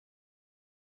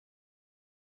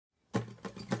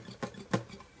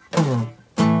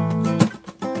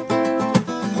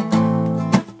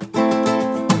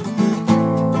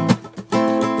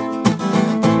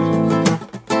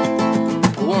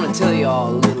gonna tell you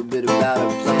all a little bit about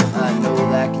a plant I know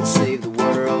that can save the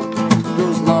world. It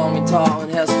grows long and tall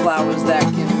and has flowers that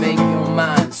can make your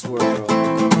mind swirl.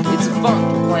 It's a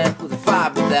funky plant with a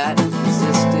fiber that is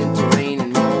resistant to rain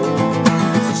and mold.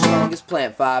 It's the strongest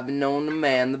plant fiber known to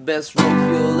man, the best rope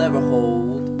you'll ever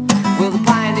hold. Well, the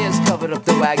pioneers covered up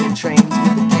the wagon trains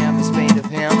with the canvas made of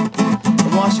hemp.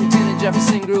 And Washington and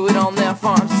Jefferson grew it on their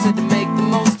farms and said to make the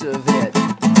most of it.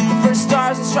 The first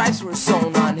stars and stripes were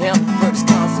sewn on hemp, the first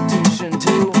Constitution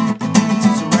too. It's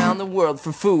used around the world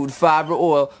for food, fiber,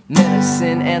 oil,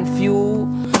 medicine, and fuel.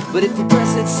 But if we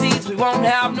press its seeds, we won't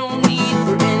have no need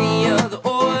for any other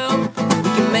oil. We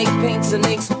can make paints and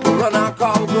inks, we'll run our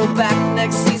car, we'll grow back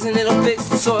next season. It'll fix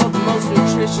the soil, the most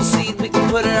nutritious seed we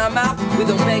can put in our mouth with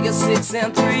omega-6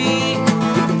 and 3.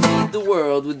 We can feed the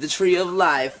world with the tree of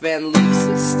life and live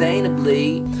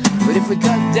sustainably. But if we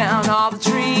cut down all the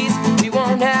trees, we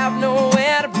won't have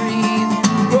nowhere to breathe.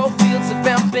 Grow fields of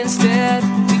hemp instead.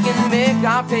 We can make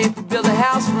our paper, build a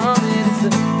house from it. It's the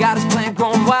goddess plant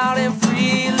growing wild and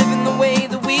free, living the way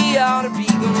that we ought to be.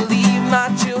 Gonna leave my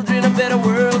children a better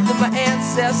world than my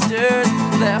ancestors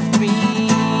left me.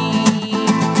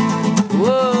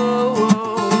 Whoa, whoa.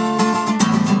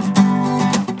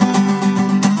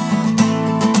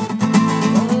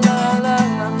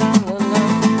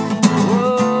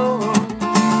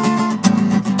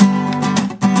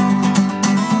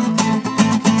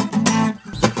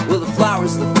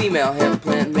 The female hemp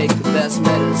plant make the best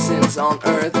medicines on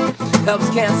earth. Helps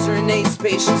cancer and AIDS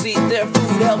patients eat their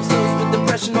food. Helps those with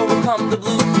depression overcome the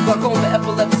blues. Glaucoma,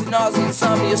 epilepsy, nausea,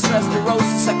 insomnia, stress,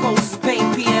 neurosis, psychosis,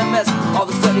 pain, PMS. All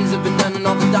the studies have been done and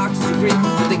all the doctors agree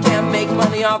that they can't make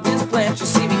money off this plant, you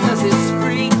see, because it's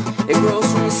free. It grows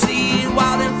from a seed,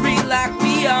 wild and free, like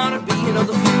we ought to be. You know,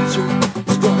 the future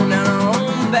is growing down our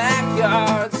own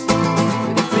backyards.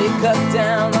 But if we cut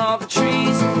down all the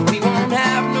trees, we won't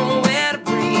have nowhere to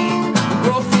breathe.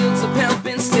 Grow fields of hemp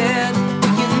instead.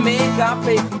 We can make our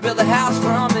paper, build a house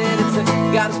from it. It's a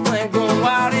goddess plant growing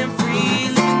wild and free,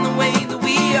 living the way that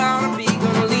we ought to be.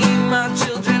 Gonna leave my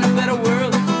children a better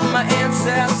world than my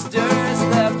ancestors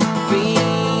left me.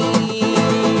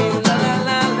 La la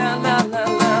la la la la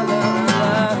la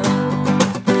la.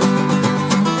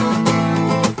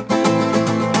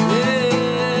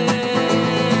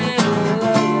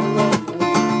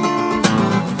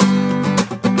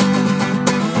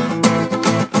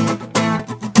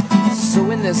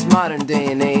 In this modern day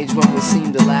and age, when we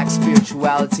seem to lack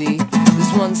spirituality,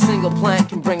 this one single plant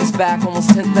can bring us back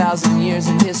almost 10,000 years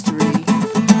in history.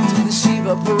 To the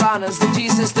Shiva, Puranas, the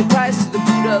Jesus, the Christ, to the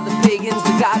Buddha, the pagans,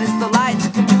 the goddess, the light, to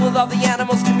commune with all the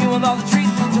animals, commune with all the trees,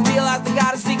 to realize the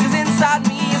goddess seekers inside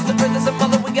me. Is the earth is a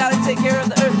mother, we gotta take care of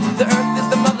the earth. The earth is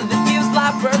the mother that gives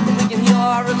life birth, and we can heal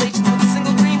our relations with a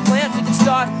single green plant. We can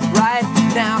start right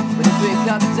now, but if we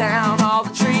cut down all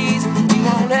the trees, we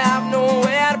won't have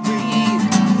nowhere to breathe.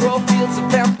 Grow fields of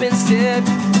hemp instead.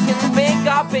 We can make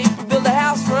our paper, build a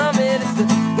house from it. It's the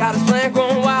goddess plant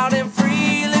growing wild and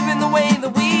free, living the way that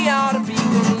we ought to be.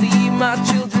 Gonna leave my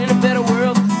children a better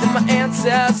world than my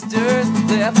ancestors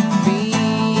left me.